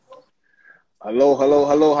Hello, hello,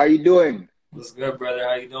 hello. How you doing? What's good, brother?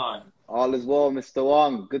 How you doing? All is well, Mr.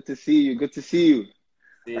 Wong. Good to see you. Good to see you. I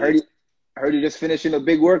See heard you. you, I heard you just finishing a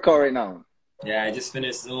big workout right now. Yeah, I just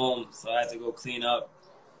finished Zoom, so I had to go clean up,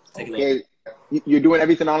 take a little. Okay. You're doing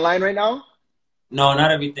everything online right now? No,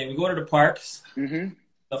 not everything. We go to the parks, Mm-hmm.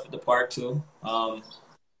 stuff at the park too.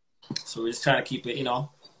 So we're just trying to keep it,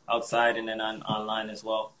 outside and then online as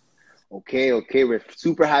well. Okay, okay. We're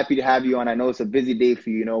super happy to have you on. I know it's a busy day for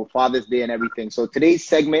you, Father's Day and everything. So today's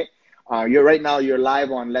segment, you're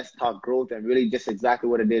live on Let's Talk Growth, and really just exactly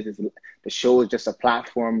what it is the show is just a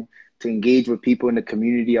platform to engage with people in the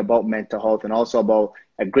community about mental health and also about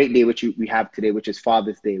a great day which we have today, which is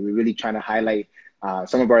Father's Day. We're really trying to highlight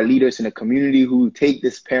some of our leaders in the community who take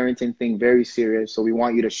this parenting thing very serious. So we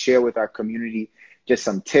want you to share with our community just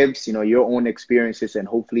some tips, your own experiences, and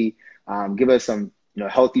hopefully give us some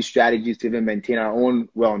healthy strategies to even maintain our own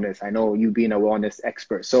wellness. I know you being a wellness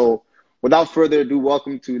expert. So without further ado,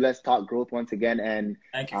 welcome to Let's Talk Growth once again. And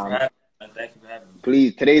Thank you for um, having me. Man. Thank you for having me.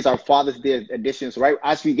 please, today's our Father's Day edition. So right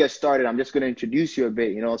as we get started, I'm just going to introduce you a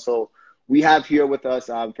bit, So we have here with us,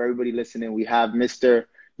 for everybody listening, we have Mr.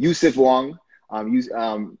 Yusuf Wong.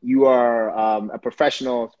 You are a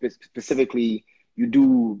professional, specifically,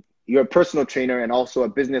 you're a personal trainer and also a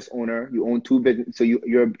business owner. You own two business, so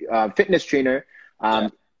you're a fitness trainer Yeah.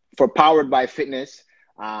 for Powered by Fitness.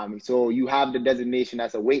 So you have the designation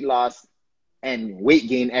as a weight loss and weight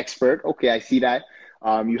gain expert. Okay, I see that.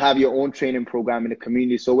 You have your own training program in the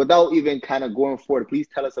community. So without even kind of going forward, please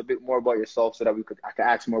tell us a bit more about yourself so that I could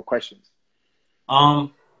ask more questions.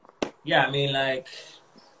 Um. Yeah. I mean, like,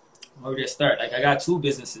 where do I start? Like, I got two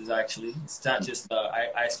businesses actually. It's not just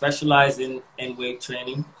I specialize in weight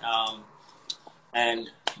training. And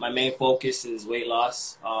my main focus is weight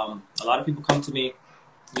loss. A lot of people come to me,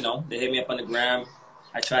 they hit me up on the gram.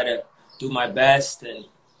 I try to do my best and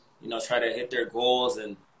try to hit their goals,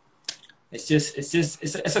 and it's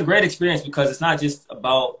a great experience because it's not just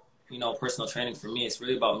about personal training for me. It's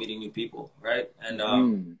really about meeting new people, right? And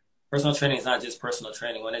Mm. personal training is not just personal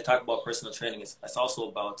training. When they talk about personal training, it's also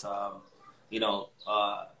about you know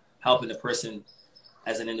uh, helping the person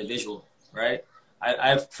as an individual, right?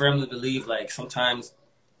 I firmly believe like sometimes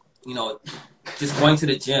you know just going to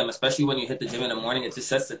the gym, especially when you hit the gym in the morning, it just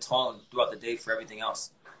sets the tone throughout the day for everything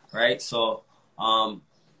else, right? So um,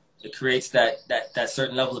 it creates that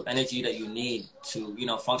certain level of energy that you need to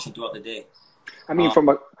function throughout the day. I mean,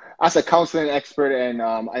 Um, as a counseling expert,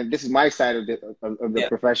 and this is my side of the yeah,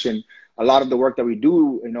 profession. A lot of the work that we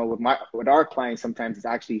do, with our clients, sometimes is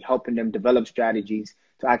actually helping them develop strategies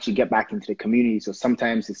to actually get back into the community. So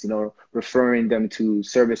sometimes it's referring them to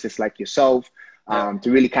services like yourself, yeah,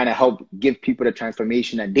 to really kind of help give people the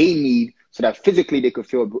transformation that they need so that physically they could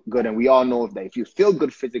feel good. And we all know that if you feel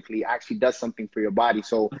good physically, it actually does something for your body.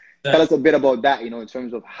 So tell yeah. us a bit about that, in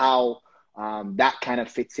terms of how that kind of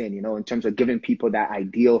fits in terms of giving people that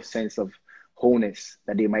ideal sense of wholeness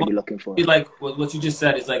that they might Well, be looking for. like what you just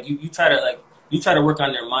said is like you try to work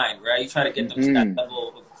on their mind, right? You try to get them to that Hmm.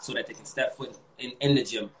 level so that they can step foot in the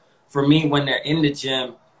gym. For me, when they're in the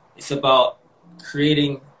gym, it's about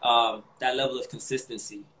creating that level of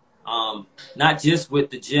consistency, not just with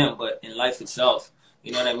the gym, but in life itself.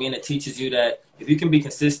 You know what I mean? It teaches you that if you can be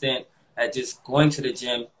consistent at just going to the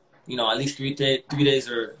gym, at least 3 days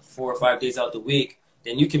or 4 or 5 days out the week,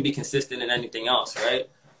 then you can be consistent in anything else, right?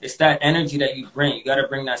 It's that energy that you bring. You got to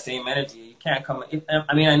bring that same energy. You can't come.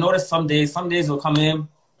 I mean, I noticed some days will come in,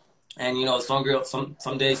 and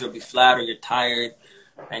some days you'll be flat or you're tired,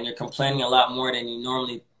 and you're complaining a lot more than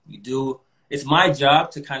you do. It's my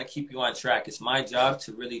job to kind of keep you on track. It's my job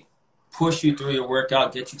to really push you through your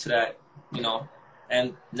workout, get you to that, you know,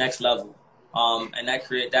 and next level. And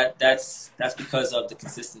that's because of the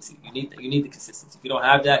consistency. You need the consistency. If you don't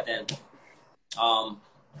have that, then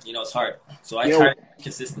it's hard. So I You try know, to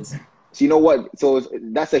consistency. so you know what?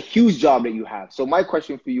 That's a huge job that you have. So my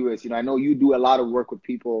question for you is, I know you do a lot of work with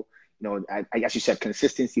people. I guess you said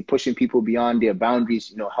consistency, pushing people beyond their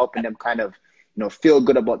boundaries. Helping them kind of, feel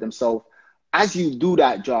good about themselves. As you do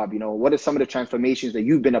that job, what are some of the transformations that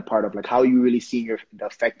you've been a part of? Like how you really see the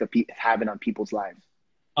effect that having on people's lives?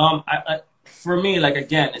 For me, like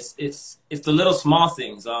again, it's the little small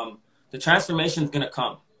things. The transformation is gonna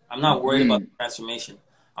come. I'm not worried about Hmm. the transformation.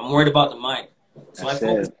 I'm worried about the mind. So I That's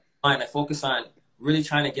focus it. on the mind. I focus on really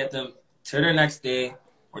trying to get them to their next day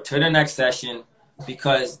or to their next session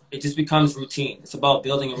because it just becomes routine. It's about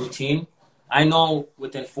building a routine. I know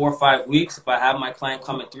within 4 or 5 weeks, if I have my client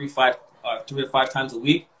come in 3 or 5 times a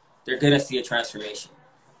week, they're gonna see a transformation.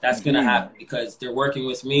 That's gonna Hmm. happen because they're working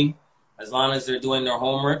with me as long as they're doing their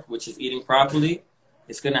homework, which is eating properly,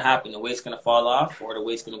 it's gonna happen. The weight's gonna fall off, or the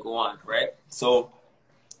weight's gonna go on, right? So,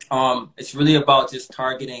 it's really about just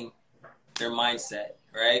targeting their mindset,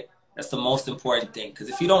 right? That's the most important thing. Because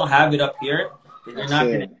if you don't have it up here, then you're not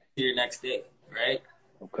gonna see your next day, right?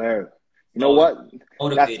 Okay. You know what?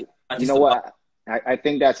 Motivated. You know what? I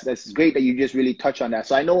think that's great that you just really touch on that.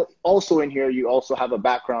 So I know also in here you also have a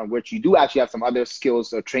background which you do actually have some other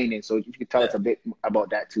skills or training. So you can tell us a bit about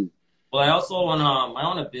that too. Well, I also own I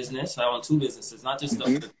own a business. I own two businesses, not just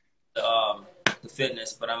the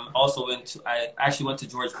fitness, but I'm also into. I actually went to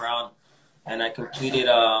George Brown, and I completed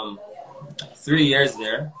 3 years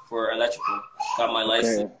there for electrical. Got my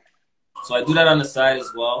license. So I do that on the side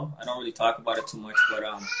as well. I don't really talk about it too much, but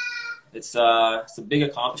it's a big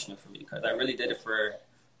accomplishment for me because I really did it for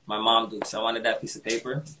my mom, dude. So I wanted that piece of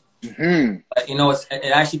paper. But you know,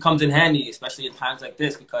 it actually comes in handy, especially in times like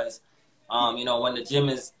this, because you know, when the gym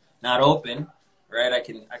is not open, right? I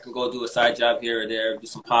can go do a side job here or there, do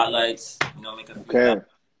some spotlights, you know, make a few.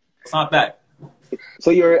 It's not bad.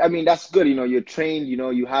 So I mean, that's good. You know, you're trained, you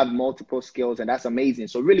know, you have multiple skills, and that's amazing.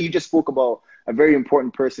 So really, you just spoke about a very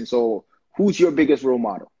important person. So who's your biggest role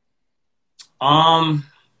model?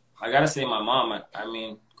 I gotta say my mom. I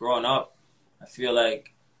mean, growing up, I feel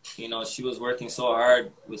like, you know, she was working so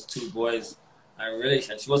hard with two boys.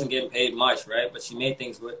 She wasn't getting paid much, right? But she made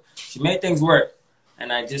things work.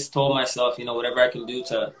 And I just told myself, you know, whatever I can do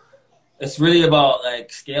it's really about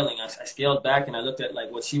like scaling. I scaled back and I looked at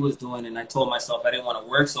like what she was doing, and I told myself I didn't want to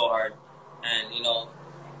work so hard. And, you know,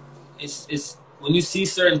 it's when you see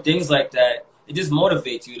certain things like that, it just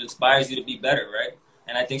motivates you. It inspires you to be better, right?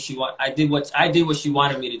 And I think I did what she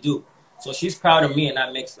wanted me to do. So she's proud of me, and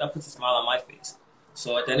that puts a smile on my face.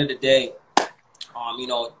 So at the end of the day, you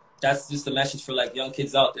know, that's just the message for like young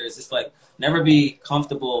kids out there. It's just like never be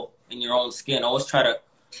comfortable in your own skin. Always try to,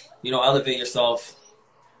 you know, elevate yourself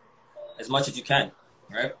as much as you can,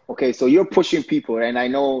 right? Okay, so you're pushing people, and I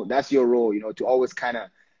know that's your role, you know, to always kind of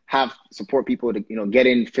support people to, you know, get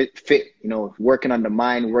in fit, you know, working on the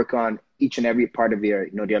mind, work on each and every part of their,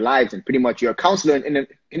 you know, their lives, and pretty much you're a counselor in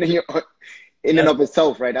and of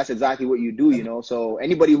itself, right? That's exactly what you do, you know. So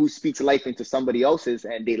anybody who speaks life into somebody else's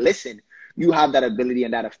and they listen, you have that ability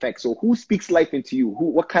and that effect. So who speaks life into you?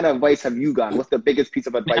 What kind of advice have you got? What's the biggest piece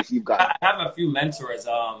of advice you've got? I have a few mentors.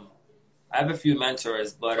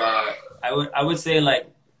 But I would say like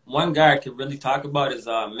one guy I could really talk about is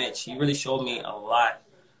Mitch. He really showed me a lot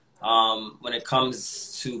when it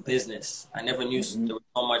comes to business. I never knew there was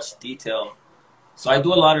so much detail. So I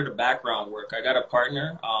do a lot of the background work. I got a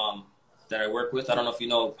partner that I work with. I don't know if you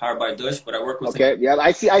know Powered by Dush, but I work with him. Yeah,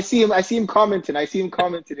 I see him commenting. I see him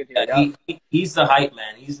commenting in here. Yeah. He's the hype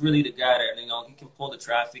man. He's really the guy that, you know, he can pull the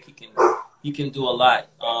traffic. He can do a lot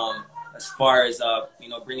as far as you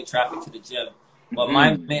know, bringing traffic to the gym. But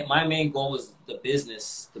my main goal was the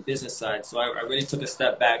business side. So I really took a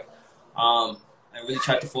step back. I really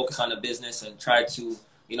tried to focus on the business and tried to,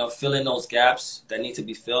 you know, fill in those gaps that needed to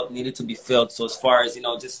be filled. So as far as, you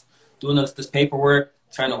know, just doing this paperwork,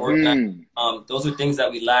 trying to organize, those are things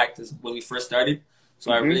that we lacked when we first started.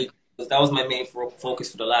 So that was my main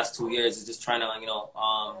focus for the last 2 years, is just trying to,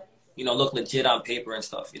 you know, look legit on paper and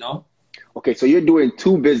stuff, you know? Okay, so you're doing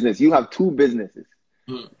you have two businesses.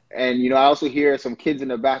 And, you know, I also hear some kids in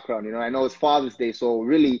the background. You know, I know it's Father's Day, so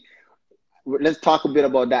really, let's talk a bit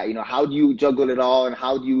about that. You know, how do you juggle it all, and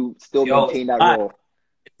how do you still maintain that role?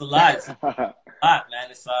 It's a lot. It's a lot, man.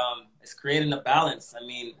 It's creating a balance. I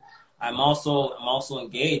mean, I'm also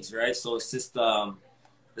engaged, right? So it's just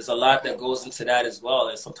there's a lot that goes into that as well.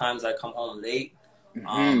 And sometimes I come home late,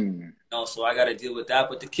 you know, so I got to deal with that.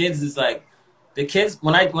 But the kids is like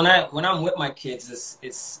when I'm with my kids,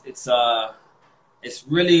 it's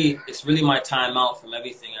really my time out from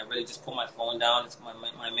everything. I really just put my phone down. It's my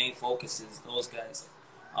main focus is those guys.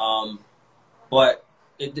 But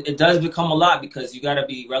it does become a lot because you got to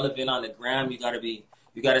be relevant on the gram. You got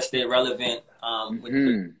to stay relevant with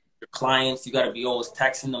your clients. You got to be always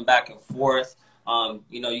texting them back and forth.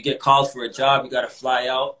 You know, you get called for a job, you got to fly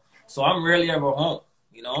out. So I'm rarely ever home,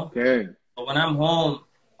 you know? Okay. But when I'm home,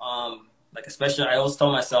 like especially I always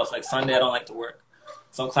tell myself, like Sunday I don't like to work.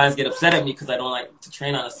 Some clients get upset at me because I don't like to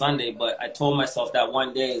train on a Sunday, but I told myself that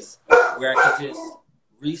one day is where I could just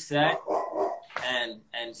reset and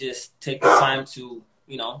just take the time to,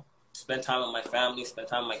 you know, spend time with my family, spend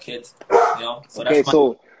time with my kids, you know? So okay, that's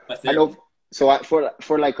my I know. So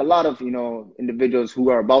for like a lot of, you know, individuals who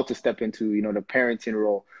are about to step into, you know, the parenting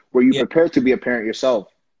role, were you prepared to be a parent yourself?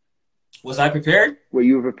 Was I prepared? Were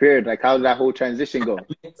you prepared? Like, how did that whole transition go?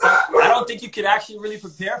 I don't think you could actually really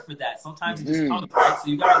prepare for that. Sometimes it just comes, right? So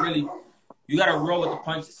you gotta roll with the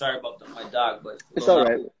punches. Sorry about my dog, but it's all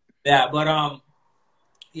right. Yeah, but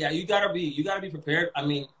Yeah, you gotta be prepared. I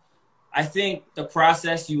mean, I think the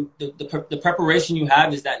process the preparation you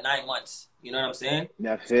have is that 9 months. You know what I'm saying?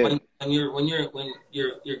 That's So it. when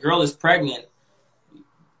your girl is pregnant,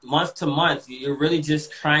 month to month, you're really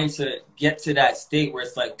just trying to get to that state where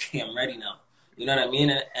it's like, okay, I'm ready now. You know what I mean?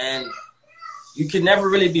 And you can never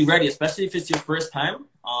really be ready, especially if it's your first time.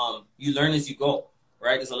 You learn as you go,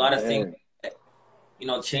 right? There's a lot of things. Yeah. You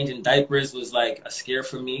know, changing diapers was like a scare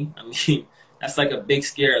for me. I mean, that's like a big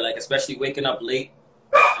scare. Like especially waking up late.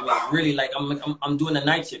 I mean, really, like I'm doing the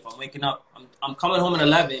night shift. I'm waking up. I'm coming home at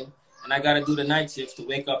 11, and I gotta do the night shift to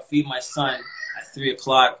wake up, feed my son at 3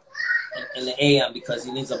 o'clock in the a.m. because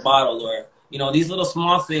he needs a bottle, or you know, these little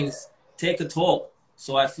small things take a toll.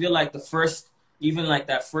 So I feel like even like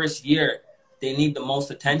that first year, they need the most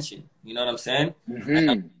attention. You know what I'm saying?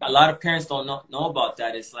 And a lot of parents don't know about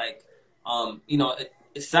that. It's like, you know,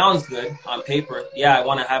 it sounds good on paper. Yeah, I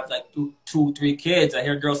want to have like two, 3 kids. I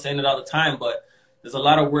hear girls saying it all the time, but there's a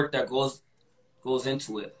lot of work that goes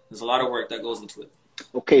into it. There's a lot of work that goes into it.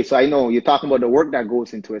 Okay, so I know you're talking about the work that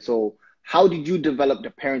goes into it. So how did you develop the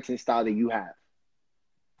parenting style that you have?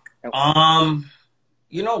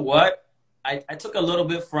 You know what? I took a little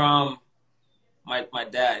bit from my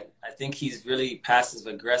dad. I think he's really passive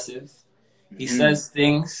aggressive. He says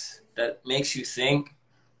things that makes you think,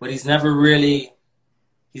 but he's never really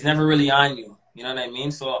on you. You know what I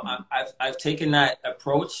mean? So I've taken that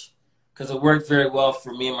approach because it worked very well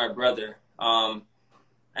for me and my brother.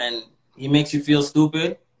 And he makes you feel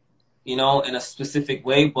stupid, you know, in a specific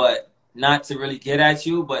way, but not to really get at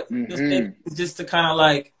you, but just to kind of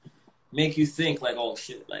like make you think like, oh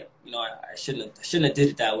shit, like, you know, I shouldn't have did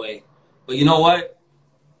it that way. But you know what?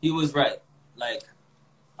 He was right. Like,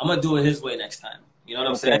 I'm gonna do it his way next time. You know what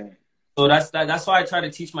I'm saying? So that's why I try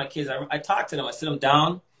to teach my kids. I talk to them. I sit them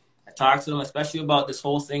down. I talk to them, especially about this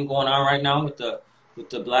whole thing going on right now with the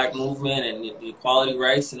Black movement and the equality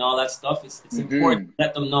rights and all that stuff. It's important to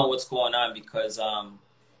let them know what's going on because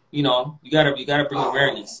you know, you gotta bring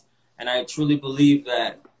awareness. And I truly believe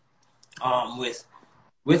that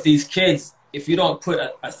with these kids, if you don't put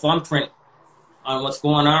a thumbprint on what's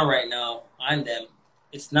going on right now on them,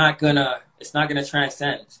 it's not gonna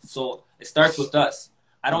transcend. So it starts with us.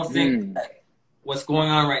 I don't think that what's going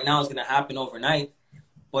on right now is gonna happen overnight,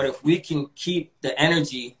 but if we can keep the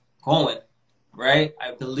energy going, right?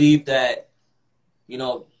 I believe that, you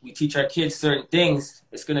know, we teach our kids certain things,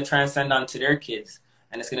 it's gonna transcend onto their kids,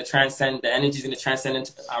 and it's gonna transcend. The energy is gonna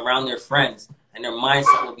transcend around their friends, and their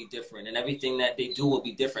mindset will be different, and everything that they do will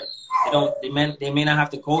be different. They may not have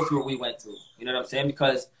to go through what we went through. You know what I'm saying?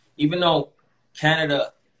 Because even though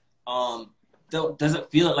Canada doesn't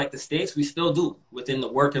feel it like the States, we still do within the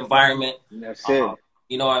work environment. That's it.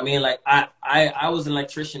 You know what I mean? Like I was an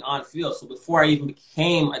electrician on field, so before I even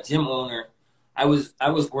became a gym owner, I was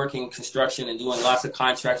working construction and doing lots of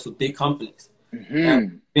contracts with big companies,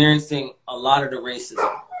 and experiencing a lot of the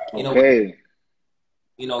racism.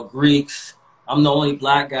 You know, Greeks. I'm the only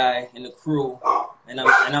Black guy in the crew, and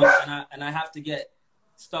I have to get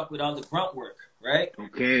stuck with all the grunt work, right?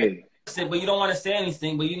 Okay. But you don't want to say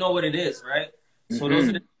anything, but you know what it is, right? So those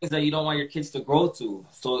are the things that you don't want your kids to grow to.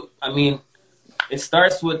 So I mean, it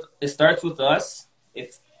starts with us.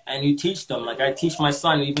 And you teach them, like I teach my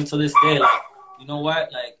son even to this day, like, you know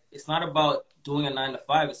what? Like, it's not about doing a 9 to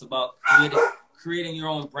 5. It's about creating your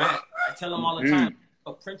own brand. I tell them all the time,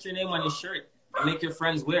 print your name on your shirt and make your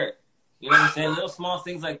friends wear it. You know what I'm saying? Little small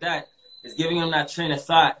things like that is giving them that train of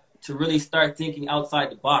thought to really start thinking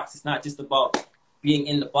outside the box. It's not just about being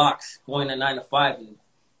in the box, going to 9 to 5 and,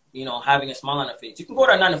 you know, having a smile on their face. You can go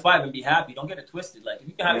to a 9 to 5 and be happy. Don't get it twisted. Like, if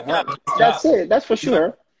you can have, a good job, that's it. That's for sure.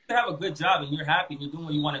 You can have a good job and you're happy and you're doing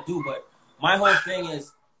what you want to do. But my whole thing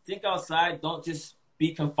is think outside. Don't just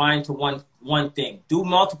be confined to one thing. Do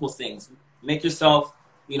multiple things. Make yourself,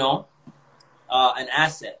 you know, an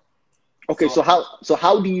asset. Okay, so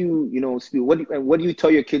how do you, you know, what do you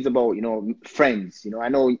tell your kids about, you know, friends? You know, I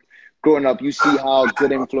know growing up, you see how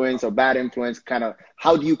good influence or bad influence kind of,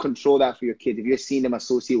 how do you control that for your kids if you're seeing them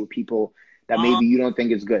associate with people that maybe you don't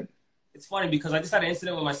think is good? It's funny because I just had an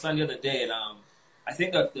incident with my son the other day, and I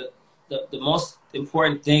think that the most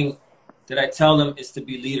important thing that I tell them is to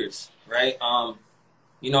be leaders, right?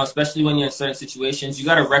 You know, especially when you're in certain situations, you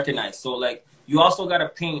got to recognize. So, like, you also got to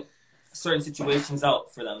paint certain situations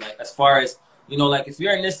out for them. Like, as far as, you know, like, if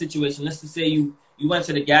you're in this situation, let's just say you went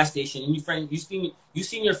to the gas station and you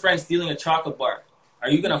seen your friend stealing a chocolate bar. Are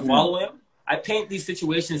you going to follow him? I paint these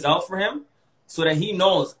situations out for him so that he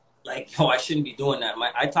knows, like, yo, I shouldn't be doing that.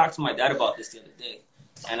 I talked to my dad about this the other day,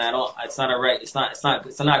 and it's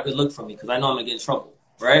not a good look for me because I know I'm going to get in trouble,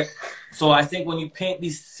 right? So I think when you paint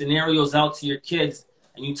these scenarios out to your kids,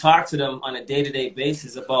 and you talk to them on a day-to-day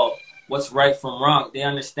basis about what's right from wrong, they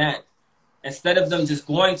understand. Instead of them just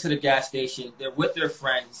going to the gas station, they're with their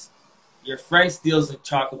friends. Your friend steals a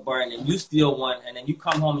chocolate bar, and then you steal one, and then you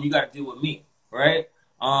come home and you got to deal with me, right?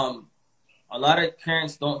 A lot of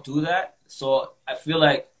parents don't do that, so I feel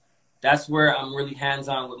like that's where I'm really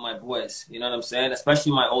hands-on with my boys. You know what I'm saying?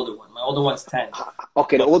 Especially my older one. My older one's 10.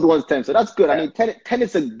 Okay, the older one's 10, so that's good. Yeah. I mean, 10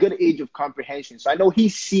 is a good age of comprehension. So I know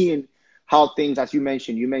he's seeing how things, as you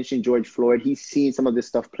mentioned George Floyd, he's seeing some of this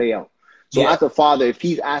stuff play out. So Yeah. as a father, if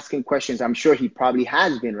he's asking questions, I'm sure he probably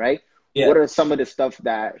has been, right? Yeah. What are some of the stuff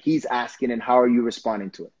that he's asking, and how are you responding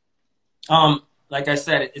to it? Like I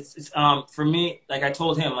said, it's for me, like I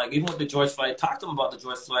told him, like even with the George Floyd, I talked to him about the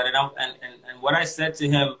George Floyd, and what I said to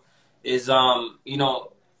him is, you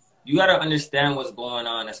know, you got to understand what's going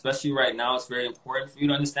on, especially right now. It's very important for you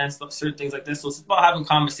to understand certain things like this. So it's about having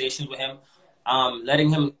conversations with him, letting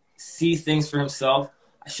him see things for himself.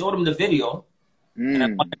 I showed him the video,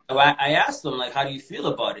 and I asked him, like, how do you feel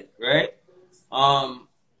about it, right?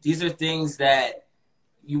 These are things that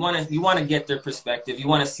you want to get their perspective. You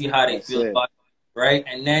want to see how they feel about it, right?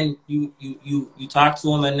 And then you talk to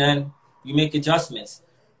them, and then you make adjustments.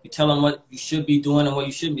 You tell them what you should be doing and what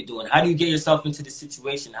you shouldn't be doing. How do you get yourself into the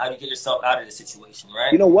situation? How do you get yourself out of the situation,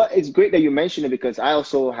 right? You know what? It's great that you mentioned it, because I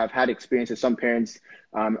also have had experiences. Some parents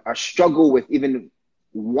are struggle with even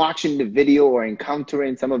watching the video or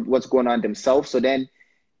encountering some of what's going on themselves. So then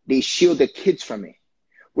they shield the kids from it,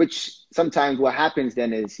 which sometimes what happens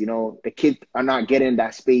then is, you know, the kids are not getting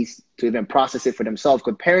that space to even process it for themselves,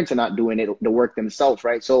 because parents are not doing it, the work themselves,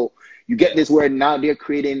 right? So you get this where now they're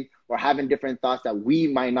creating or having different thoughts that we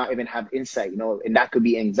might not even have insight, you know, and that could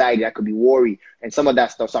be anxiety, that could be worry, and some of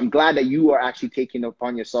that stuff. So I'm glad that you are actually taking it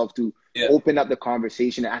upon yourself to open up the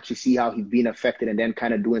conversation and actually see how he's being affected, and then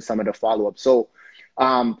kind of doing some of the follow-up. So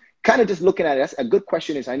kind of just looking at it, that's a good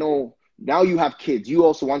question is, I know now you have kids. You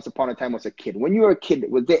also once upon a time was a kid. When you were a kid,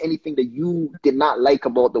 was there anything that you did not like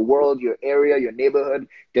about the world, your area, your neighborhood,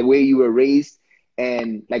 the way you were raised?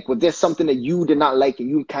 And like, was there something that you did not like and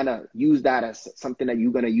you kind of use that as something that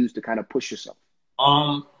you're going to use to kind of push yourself?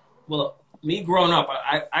 Well, me growing up,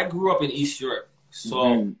 I grew up in East York.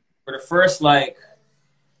 So for the first, like,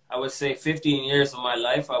 I would say 15 years of my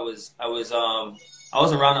life, I was around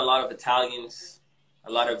a lot of Italians,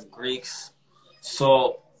 a lot of Greeks.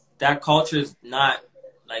 So that culture is not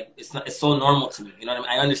like, it's so normal to me. You know what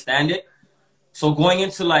I mean? I understand it. So going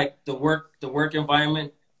into like the work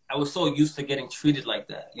environment, I was so used to getting treated like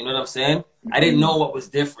that. You know what I'm saying? I didn't know what was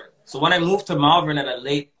different. So when I moved to Malvern at a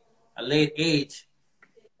late age,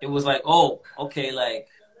 it was like, oh, okay, like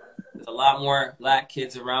there's a lot more black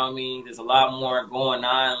kids around me. There's a lot more going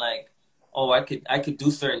on. Like, oh, I could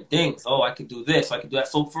do certain things. Oh, I could do this. I could do that.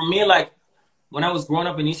 So for me, like when I was growing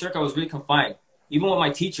up in East York, I was really confined. Even with my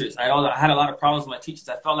teachers, I had a lot of problems with my teachers.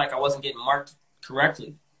 I felt like I wasn't getting marked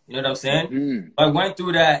correctly. You know what I'm saying? I went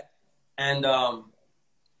through that, and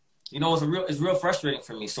you know, it's real frustrating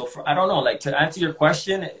for me. So I don't know, like, to answer your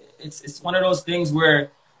question, it's one of those things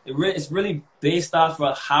where it's really based off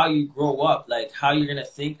of how you grow up, like how you're gonna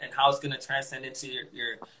think and how it's gonna transcend into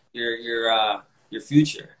your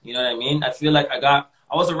future. You know what I mean? I feel like I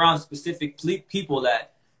was around specific people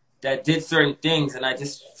that did certain things, and I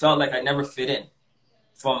just felt like I never fit in.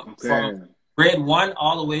 From grade 1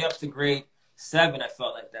 all the way up to grade 7, I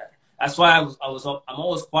felt like that. That's why I'm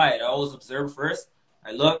always quiet. I always observe first.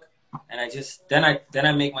 I look, and then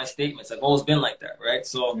I make my statements. I've always been like that, right?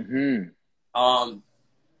 So,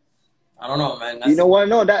 I don't know, man. You know what?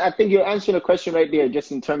 No, I think you're answering a question right there,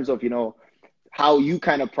 just in terms of, you know, how you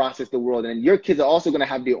kind of process the world, and your kids are also going to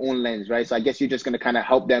have their own lens, right? So I guess you're just going to kind of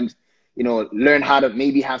help them, you know, learn how to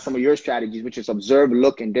maybe have some of your strategies, which is observe,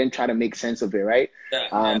 look, and then try to make sense of it, right?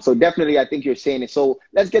 So definitely, I think you're saying it. So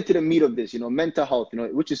let's get to the meat of this, you know, mental health, you know,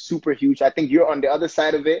 which is super huge. I think you're on the other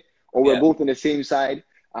side of it, or we're both on the same side.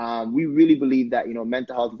 We really believe that, you know,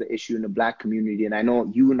 mental health is an issue in the Black community. And I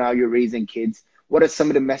know you're raising kids. What are some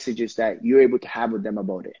of the messages that you're able to have with them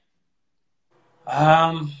about it?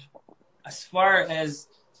 As far as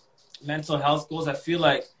mental health goes, I feel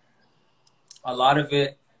like a lot of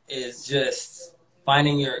it is just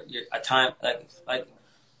finding a time. Like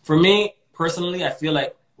for me personally, I feel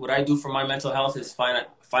like what I do for my mental health is find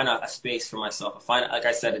a space for myself. Like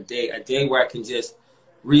I said, a day where I can just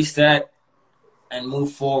reset and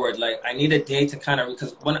move forward. Like I need a day to kind of,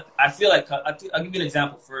 because when I feel like, I'll give you an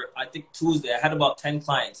example. For I think Tuesday, I had about 10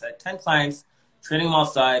 clients. I had 10 clients, training them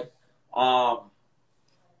outside,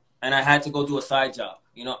 and I had to go do a side job.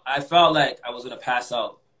 You know, I felt like I was gonna pass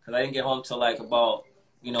out because I didn't get home till like about,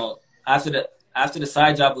 you know, after the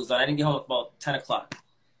side job was done, I didn't get home about 10 o'clock.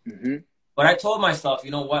 But I told myself,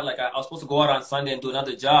 you know what? Like I was supposed to go out on Sunday and do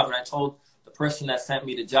another job, and I told the person that sent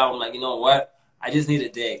me the job, I'm like, you know what? I just need a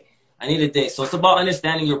day. I need a day. So it's about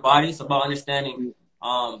understanding your body. It's about understanding,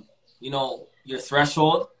 you know, your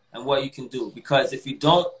threshold and what you can do. Because if you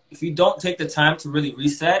don't take the time to really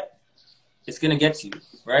reset, it's gonna get to you,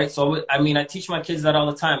 right? So I mean, I teach my kids that all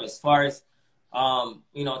the time. As far as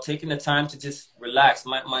you know, taking the time to just relax.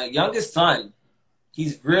 My youngest son,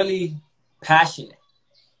 he's really passionate.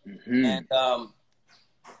 And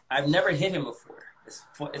I've never hit him before.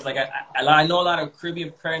 It's like I know a lot of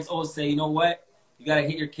Caribbean parents always say, you know what, you gotta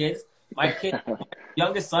hit your kids. My kid, my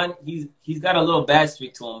youngest son, he's got a little bad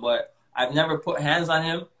streak to him, but I've never put hands on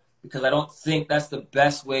him because I don't think that's the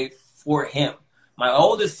best way for him. My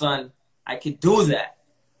oldest son, I could do that.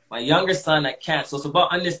 My younger son, I can't. So it's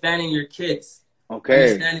about understanding your kids,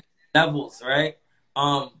 understanding levels, right?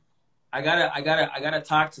 I gotta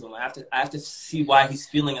talk to him. I have to see why he's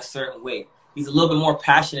feeling a certain way. He's a little bit more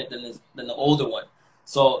passionate than the older one.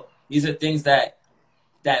 So these are things that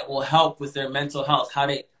will help with their mental health, how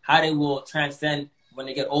they will transcend when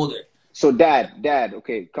they get older. So dad,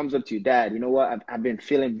 okay, comes up to you, dad, you know what? I've been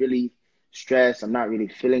feeling really stressed. I'm not really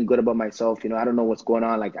feeling good about myself. You know, I don't know what's going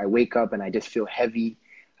on. Like I wake up and I just feel heavy.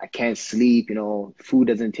 I can't sleep, you know, food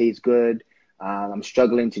doesn't taste good. I'm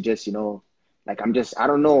struggling to just, you know, like I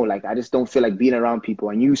don't know, like I just don't feel like being around people.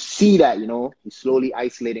 And you see that, you know, he's slowly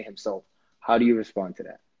isolating himself. How do you respond to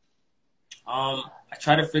that? I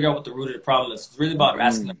try to figure out what the root of the problem is. It's really about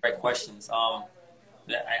asking the right questions. I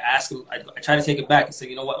ask him. I try to take it back and say,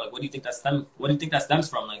 you know what? Like, what do you think that stems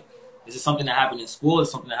from? Like, is it something that happened in school? Is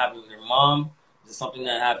it something that happened with your mom? Is it something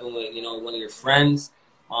that happened with, you know, one of your friends?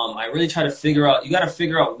 I really try to figure out. You got to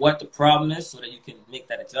figure out what the problem is so that you can make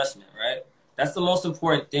that adjustment. Right? That's the most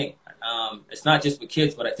important thing. It's not just with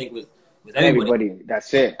kids, but I think with everybody.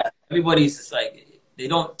 That's it. Everybody's just like they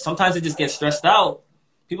don't. Sometimes they just get stressed out.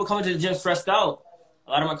 People come into the gym stressed out.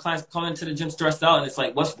 A lot of my clients come into the gym stressed out, and it's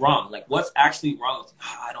like, what's wrong? Like, what's actually wrong with you?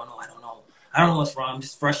 Oh, I don't know. I don't know what's wrong. I'm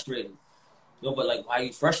just frustrated. You know, but like, why are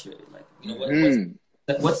you frustrated? Like, you know,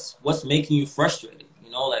 what's making you frustrated?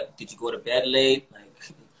 You know, like, did you go to bed late? Like,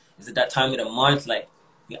 is it that time of the month? Like,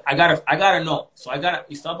 I gotta know. So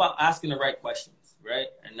it's all about asking the right questions, right?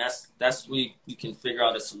 And that's where you can figure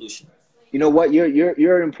out a solution. You know what,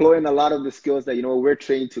 you're employing a lot of the skills that, you know, we're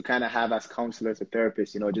trained to kind of have as counselors or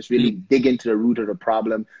therapists, you know, just really dig into the root of the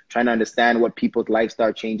problem, trying to understand what people's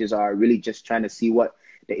lifestyle changes are, really just trying to see what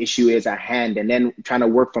the issue is at hand, and then trying to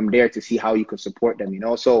work from there to see how you can support them, you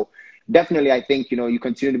know. So definitely, I think, you know, you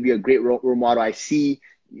continue to be a great role model. I see,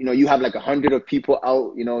 you know, you have like 100 of people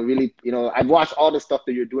out, you know, really, you know, I've watched all the stuff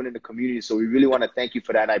that you're doing in the community. So we really want to thank you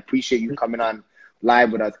for that. I appreciate you coming on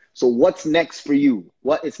live with us. So what's next for you?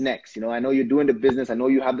 What is next? You know, I know you're doing the business. I know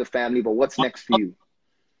you have the family, but what's next for you?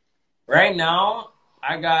 Right now,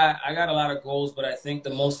 I got a lot of goals, but I think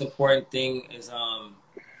the most important thing is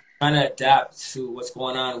trying to adapt to what's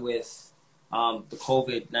going on with the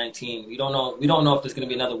COVID-19. We don't know if there's going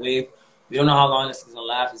to be another wave. We don't know how long this is going to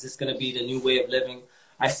last. Is this going to be the new way of living?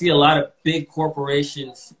 I see a lot of big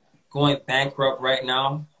corporations going bankrupt right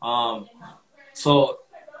now. So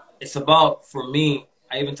it's about, for me,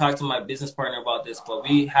 I even talked to my business partner about this, but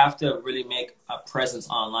we have to really make a presence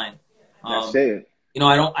online. That's it. You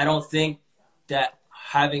know, I don't think that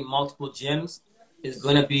having multiple gyms is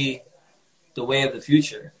going to be the way of the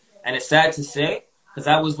future. And it's sad to say, because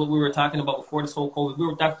that was what we were talking about before this whole COVID. We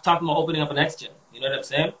were talking about opening up an X gym. You know what I'm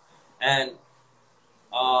saying? And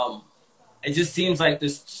it just seems like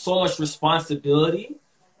there's so much responsibility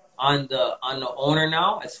on the owner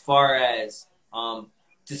now, as far as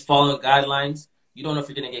just following guidelines. You don't know if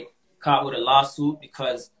you're going to get caught with a lawsuit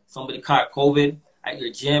because somebody caught COVID at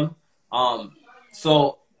your gym.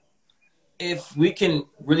 So if we can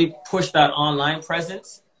really push that online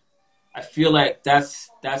presence, I feel like that's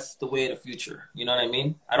the way of the future. You know what I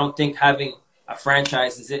mean? I don't think having a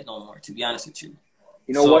franchise is it no more, to be honest with you.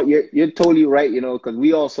 You know what? You're totally right, you know, because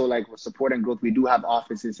we also, like, with Support and Growth, we do have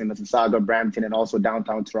offices in Mississauga, Brampton, and also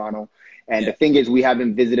downtown Toronto. And the thing is, we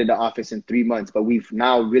haven't visited the office in 3 months, but we've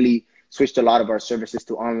now really switched a lot of our services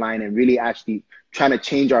to online and really actually trying to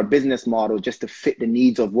change our business model just to fit the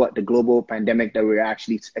needs of what the global pandemic that we're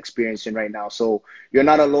actually experiencing right now. So you're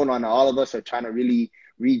not alone on. All of us are trying to really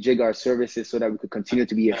rejig our services so that we could continue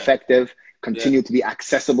to be effective, continue to be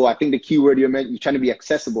accessible. I think the key word you're trying to be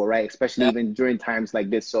accessible, right? Especially even during times like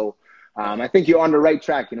this. So I think you're on the right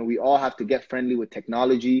track. You know, we all have to get friendly with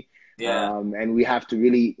technology. And we have to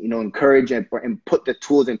really, you know, encourage and put the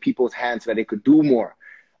tools in people's hands so that they could do more.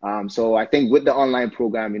 So I think with the online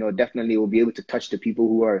program, you know, definitely we'll be able to touch the people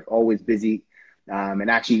who are always busy, And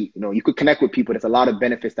actually, you could connect with people. There's a lot of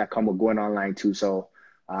benefits that come with going online too. So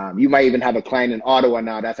you might even have a client in Ottawa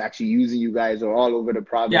now that's actually using you guys, or all over the Yeah,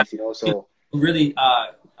 province, so really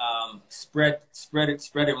spread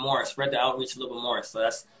it more, spread the outreach a little bit more. So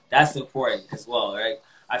that's important as well, right?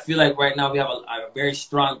 I feel like right now we have a very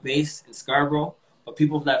strong base in Scarborough, but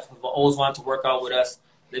people that have always wanted to work out with us,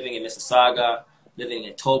 living in Mississauga, living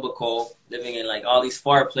in Etobicoke, living in like all these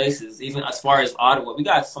far places, even as far as Ottawa. We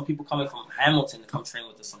got some people coming from Hamilton to come train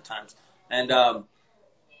with us sometimes. And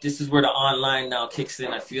this is where the online now kicks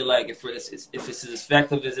in. I feel like if it's as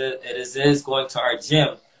effective as it is going to our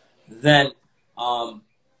gym, then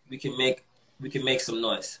we can make some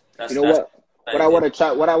noise. What I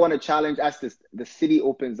want to challenge as the city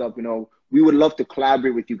opens up, we would love to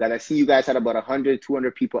collaborate with you guys. I see you guys had about 100,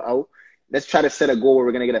 200 people out. Let's try to set a goal where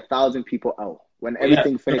we're going to get 1,000 people out. When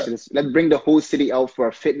everything finishes, let's bring the whole city out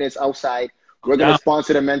for fitness outside. We're going to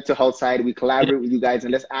sponsor the mental health side. We collaborate with you guys,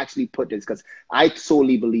 and let's actually put this, because I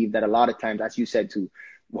solely believe that a lot of times, as you said too,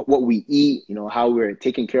 what we eat, how we're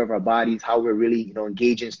taking care of our bodies, how we're really,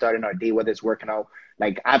 engaging, starting our day, whether it's working out.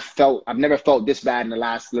 Like I've never felt this bad in the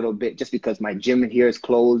last little bit, just because my gym here is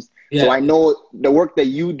closed. Yeah. So I know the work that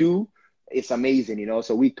you do, it's amazing,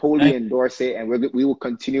 so we totally endorse it, and we will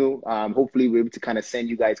continue. Hopefully we're able to kind of send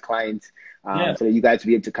you guys clients so that you guys will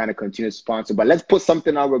be able to kind of continue to sponsor. But let's put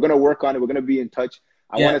something on. We're going to work on it. We're going to be in touch.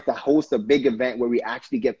 I want us to host a big event where we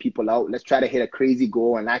actually get people out. Let's try to hit a crazy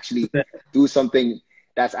goal and actually do something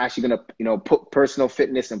that's actually going to, put personal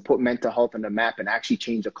fitness and put mental health on the map and actually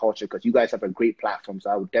change the culture, because you guys have a great platform. So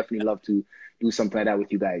I would definitely love to do something like that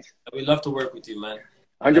with you guys. We'd love to work with you, man.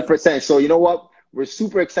 100%. So you know what? We're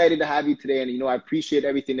super excited to have you today. And, I appreciate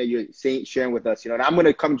everything that you're sharing with us. And I'm going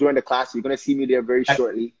to come join the class. You're going to see me there very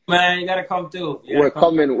shortly. Man, you got to come too. We're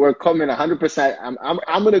coming 100%.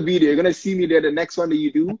 I'm going to be there. You're going to see me there. The next one that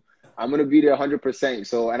you do, I'm going to be there 100%.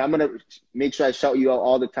 So, and I'm going to make sure I shout you out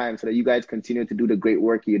all the time so that you guys continue to do the great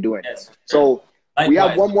work you're doing. Yes. So we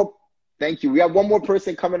have one more. Thank you. We have one more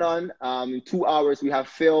person coming on in 2 hours. We have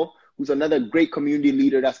Phil, who's another great community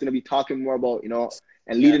leader that's going to be talking more about,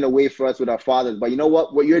 and leading the way for us with our fathers. But you know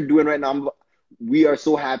what you're doing right now, we are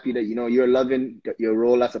so happy that, you're loving your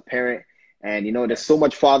role as a parent. And, there's so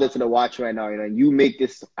much fathers to watch right now, and you make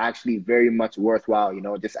this actually very much worthwhile,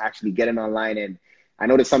 just actually getting online. And I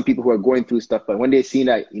know there's some people who are going through stuff, but when they see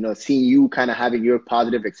that, seeing you kind of having your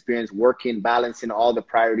positive experience, working, balancing all the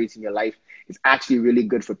priorities in your life, is actually really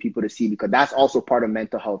good for people to see, because that's also part of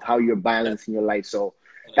mental health, how you're balancing your life. So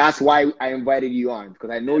that's why I invited you on, because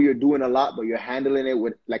I know you're doing a lot, but you're handling it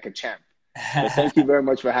with like a champ. So thank you very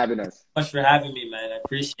much for having us. Much for having me, man. I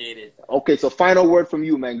appreciate it. Okay, so final word from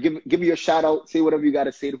you, man. Give me your shout out. Say whatever you got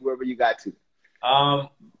to say to whoever you got to.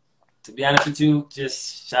 To be honest with you,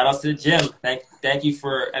 just shout out to the gym. Thank you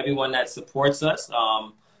for everyone that supports us.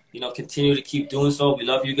 Continue to keep doing so. We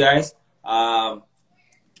love you guys.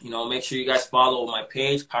 Make sure you guys follow my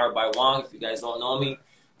page, Powered by Wong. If you guys don't know me,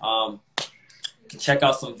 can check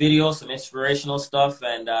out some videos, some inspirational stuff,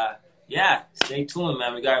 and stay tuned,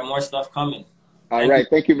 man. We got more stuff coming. All right.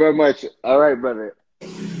 Thank you very much. All right, brother.